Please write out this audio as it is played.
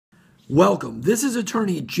Welcome. This is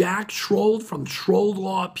attorney Jack Schrold from Schrold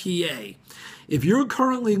Law, PA. If you're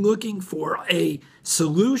currently looking for a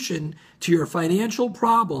solution to your financial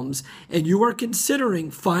problems and you are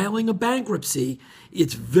considering filing a bankruptcy,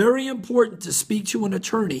 it's very important to speak to an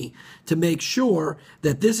attorney to make sure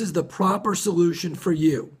that this is the proper solution for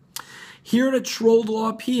you. Here at Schrold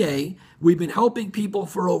Law, PA, we've been helping people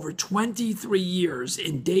for over 23 years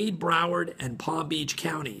in Dade, Broward, and Palm Beach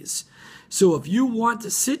counties. So if you want to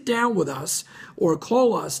sit down with us or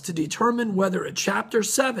call us to determine whether a Chapter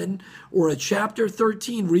 7 or a Chapter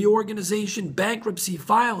 13 reorganization bankruptcy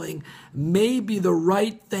filing may be the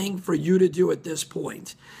right thing for you to do at this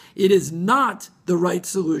point, it is not the right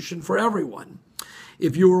solution for everyone.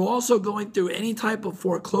 If you are also going through any type of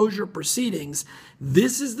foreclosure proceedings,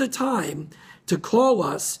 this is the time to call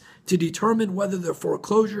us to determine whether the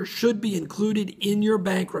foreclosure should be included in your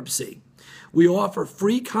bankruptcy. We offer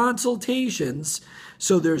free consultations,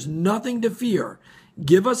 so there's nothing to fear.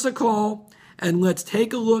 Give us a call and let's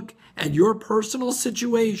take a look at your personal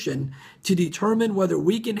situation to determine whether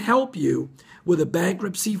we can help you with a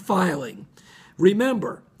bankruptcy filing.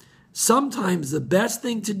 Remember, sometimes the best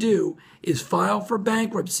thing to do is file for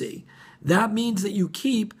bankruptcy. That means that you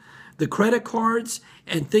keep the credit cards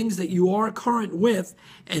and things that you are current with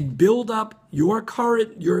and build up your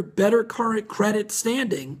better current credit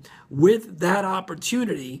standing with that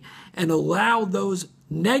opportunity and allow those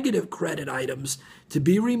negative credit items to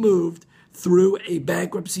be removed through a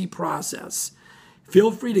bankruptcy process. Feel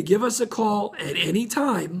free to give us a call at any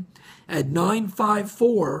time at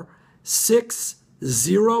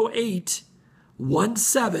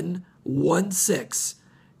 954-608-1716.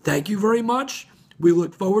 Thank you very much. We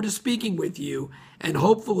look forward to speaking with you and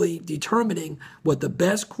hopefully determining what the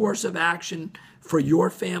best course of action for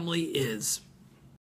your family is.